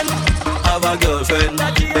girlfriend have a girlfriend.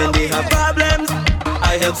 Then they have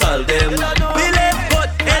girl them. We live good,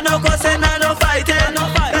 ain't no cussing and no fighting.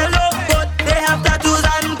 They look good, they have tattoos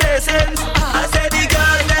and piercings. I say the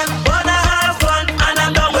girl them wanna have fun, and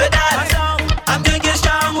I'm done with that. I'm drinking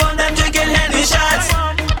strong one, them drinking Henny shots.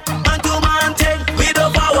 Man to man thing, we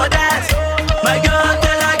don't forward that. My girl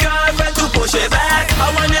tell her girlfriend to push it back.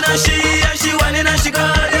 I want it and she want it and she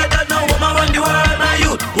girl. You don't know woman run the world, my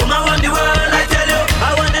youth. Woman run the world, I tell you.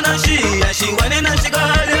 I want it and she want it and she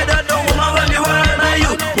girl. You don't know woman run the world, my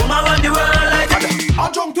youth. Woman run the world, I tell you. I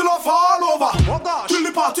drunk till I fall over, till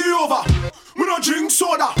the party over. We don't drink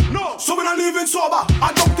soda, no, so we not living sober.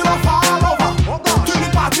 I drunk till I fall over, till the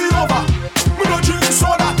party over. We don't drink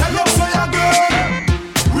soda, tell you say again.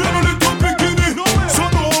 We have a little bikini, so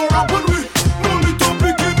no rap with we. No little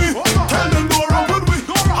bikini, tell them no rap with we.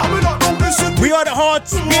 I will not know this. We are the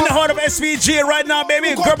heart, in the heart of SVG right now,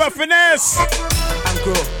 baby. Grab a finesse.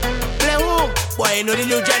 Uncle, play who? Boy, you know the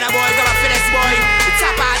new Jenna boy, grab a finesse boy. The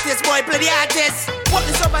top artist boy, play the artist. What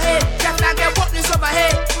this over here? Jack get what this over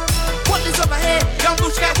here? What this over here? Young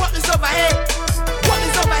Bush get what this over here? What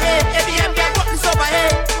this over here? ABM get what this over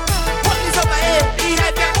here? What this over here?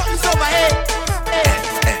 E-Hype get what this over here?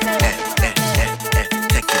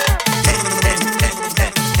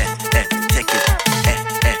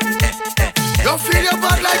 You feel your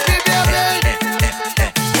bad like me, baby.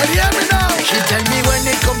 Can you hear me now? She tell me when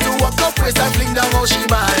it come to walk up, waist and fling down how she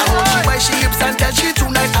bad. How she buy she hips and tell she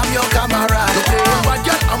tonight I'm your camera. You playing bad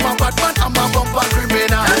girl, I'm a bad man, I'm a bumper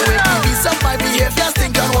criminal. The way you be some my behavior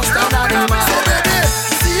stink and what's down animal. So baby,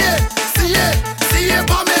 see it,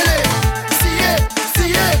 Pamela. See it,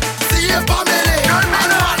 Pamela.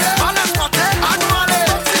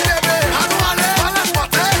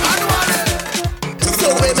 So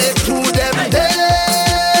we make two them day.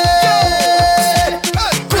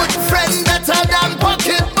 Good friend better than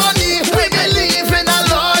pocket money. We believe in a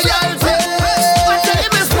loyalty. I tell you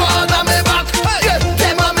me squad on me back.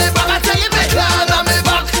 Them on me back. I tell you me clan on me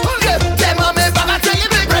back. Them on me back. I tell you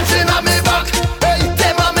me brethren on me back.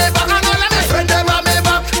 Them on me back. And all of my friends them on me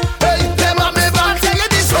back. Them on me back. I tell you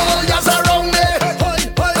the soldiers around me.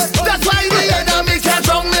 That's why the enemy can't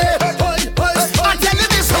wrong me. I tell you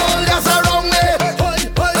the soldiers around me.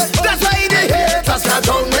 That's why the haters can't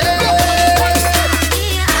wrong me.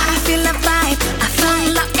 I feel the vibe, I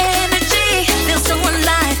feel the energy, feel so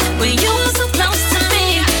alive when you are so close to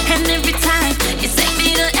me. And every time you take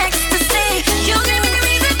me to ecstasy, you give me the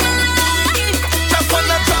reason to life. Just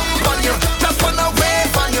wanna jump on you, just wanna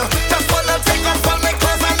wave on you, just wanna take off all my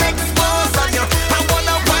clothes and expose on you. I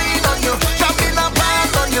wanna wine on you, jump in a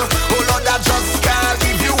band on you. Oh Lord, I just can't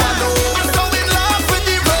leave you alone. I'm so in love with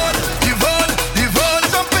the road,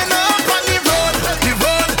 jumping up on the road,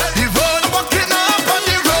 walking up on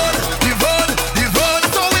the road,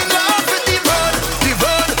 so in love with the road,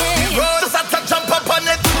 just have to jump up on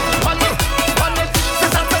it,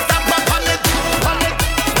 just have to stamp up on it,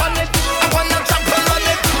 I wanna trample on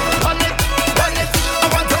it, I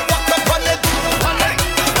want to walk up on it,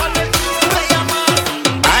 play a man.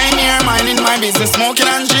 I'm here minding my business, smoking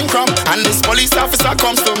and drink rum. And this police officer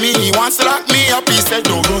comes to me, he wants to lock me up. He said,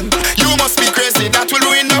 don't run, you must be crazy, that will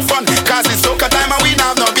ruin the fun. Cause it's soca time and we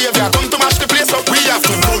have no behavior. Come to mash the place up, we have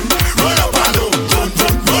to run up and down,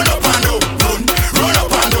 run up and down, run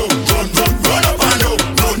up and down, run up and down,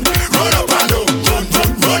 run up and down,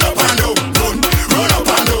 run up and down, run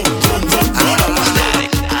up and down, run up and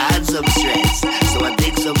down. I had some stress, so I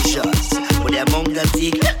take some shots. But the amount I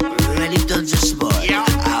take really touch the spot.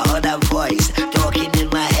 I heard a voice talking in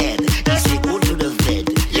my head. He said, go to the bed,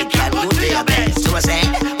 you can't go to your bed. So I said,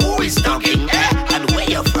 who is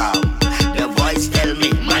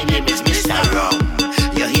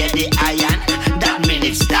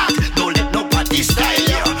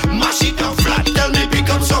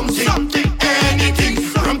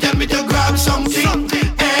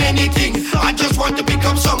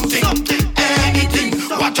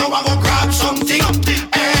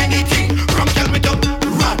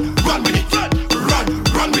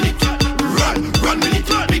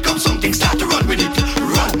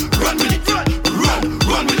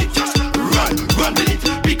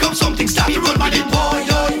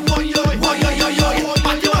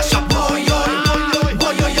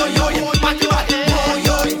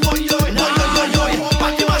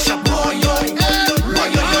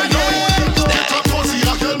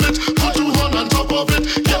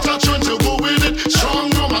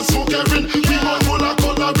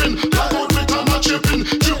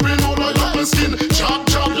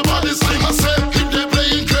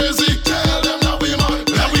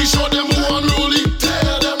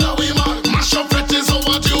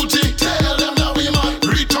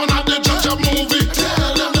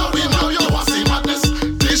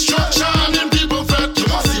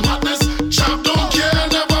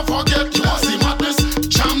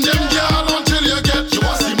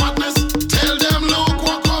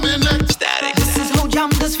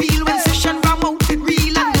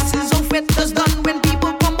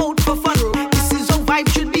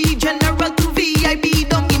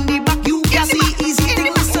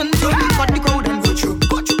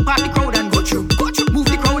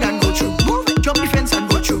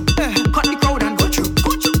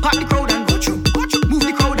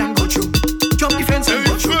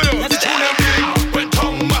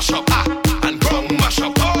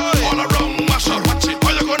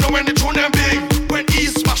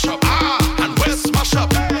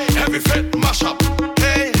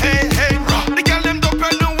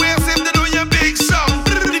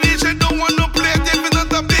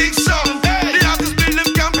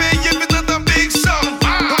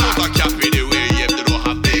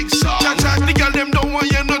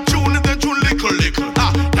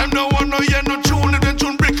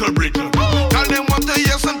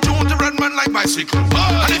bicycle.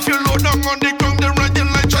 And if you low down on the ground, then riding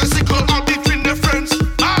like tricycle. All between the friends.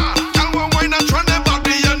 Y'all want wine and try the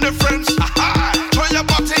body and the friends. Throw your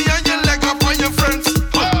body and your leg up on your friends.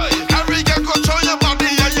 Every girl go throw your body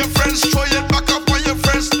and your friends. Throw it back up on your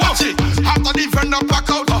friends. Watch it. After the vendor pack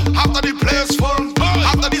out, after the players full,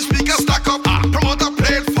 after the speakers stack up, promoter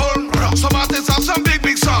played full. Some artists have some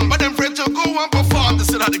big song, but them afraid to go and perform. They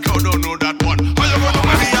say that the crowd don't know that one. How you gonna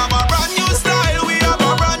know? We have a brand new style. We have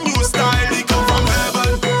a brand new style. We come from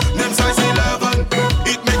heaven. Them size 11.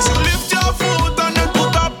 It makes you lift your foot and then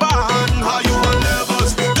put up a hand. How you on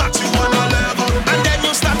levels? Got you on a level. And then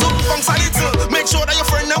you start to bounce a little. Make sure that your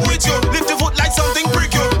friend them with you. Lift your foot like something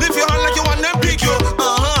prick you. Lift your hand like you want them pick you.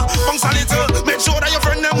 Bounce a little. Make sure that your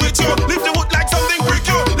friend them with you. Lift your foot like something prick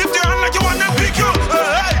you. Lift your hand like you want them pick you.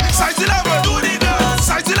 Size 11. Do the dance.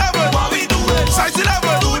 Size 11. What we do it. Size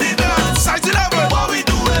 11. Do the dance. Size 11. What we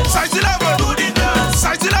do it. Size 11. Do the dance.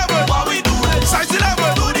 Size 11. What we do it. Size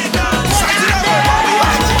 11. Do the dance. Size 11. What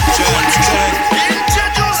we do it.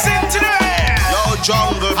 Introducing today. Yo,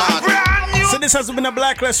 jungle man. A brand new. So this has been a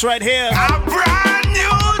blacklist right here. A brand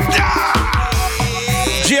new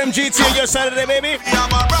dance. GMGT on your Saturday, baby. We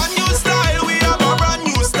have a brand new style. We have a brand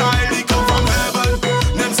new style. We come from heaven.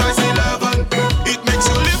 Them size 11. It makes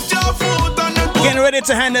you lift your foot and then Getting ready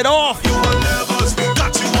to hand it off. you on levels.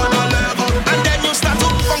 Got you on a level. And then you start to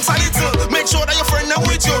bounce a little. Make sure that your friend them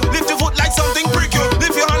with you. Lift your foot like something prick you.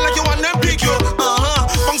 Lift your hand like you want them pick you.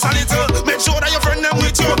 Bounce a little. Make sure that your friend them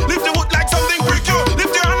with you. Lift your foot like something prick you.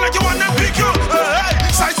 Lift your hand like you want them pick you.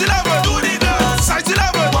 Size 11. Do the dance. Size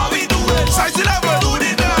 11. What we do it. Size 11. Do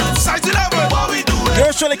the dance. Size 11. What we do it.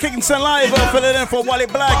 You're surely kicking some live filling in for Wally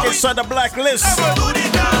Black inside the blacklist. Do the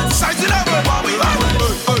dance. Size 11. What we do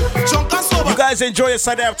it. Jump and sober. You guys enjoy your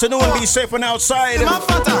Saturday afternoon. Be safe and outside.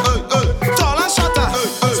 Tall and shorter.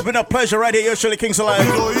 It's been a pleasure right here. You're surely Kings Alive.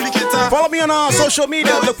 Follow me on our social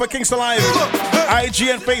media. Look for Kings Alive, IG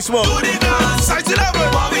and Facebook. Size 11.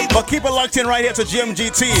 What we do But keep it locked in right here to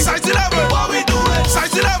GMGT. Size 11. What we do it.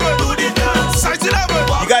 Size 11. Do the dance. Size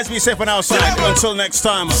 11. You guys be safe and outside. Until next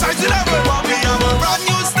time. Size 11. What we have a brand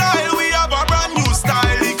new style. We have a brand new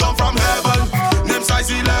style. We come from heaven. Them size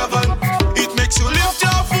 11. It makes you lift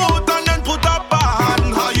your foot and then put up a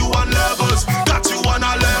hand. How you on levels? Got you on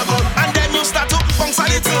a level. And then you start to bounce a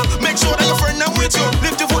little. Make sure that your friend them with you.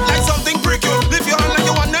 Lift your foot like something prick you. Lift your hand like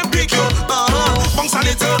you want them pick you. Bounce a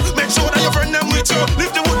little. Make sure that your friend them with you.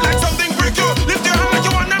 Lift your foot like something prick you. Lift your hand like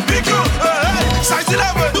you want them pick you. Size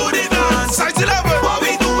 11. Do the dance. Size 11. What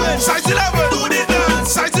we do it. Size 11. Do the dance.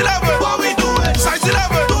 Size 11. What we do it. Size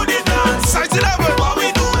 11. Do the dance. Size 11. What we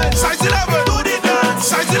do it. Size 11. Do the dance.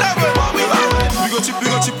 Size 11. What we do it. We go chip, we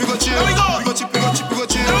go chip, we go chip. Here we go. We go chip, we go chip, we go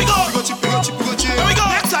chip. Here we go. We go chip, we go chip, we go chip. Here we go.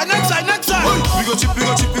 Next side, next side, next side. We go chip, we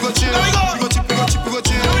go chip, we go chip. Here we go.